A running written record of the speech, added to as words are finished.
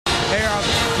Hey,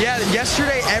 yeah,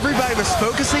 yesterday everybody was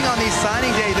focusing on these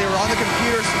signing days. They were on the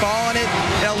computers following it.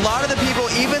 And a lot of the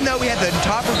people, even though we had the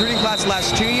top recruiting class the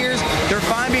last 2 years, they're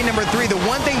fine being number 3. The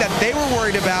one thing that they were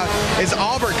worried about is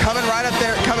Auburn coming right up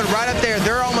there.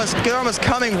 They're almost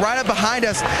coming right up behind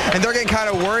us, and they're getting kind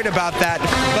of worried about that.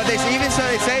 But they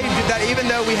say that even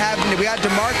though we got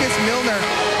DeMarcus Milner,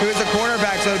 who is a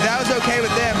cornerback, so that was okay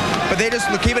with them. But they just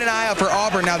keeping an eye out for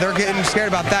Auburn. Now they're getting scared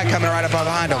about that coming right up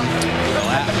behind them.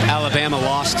 Alabama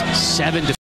lost 7-4.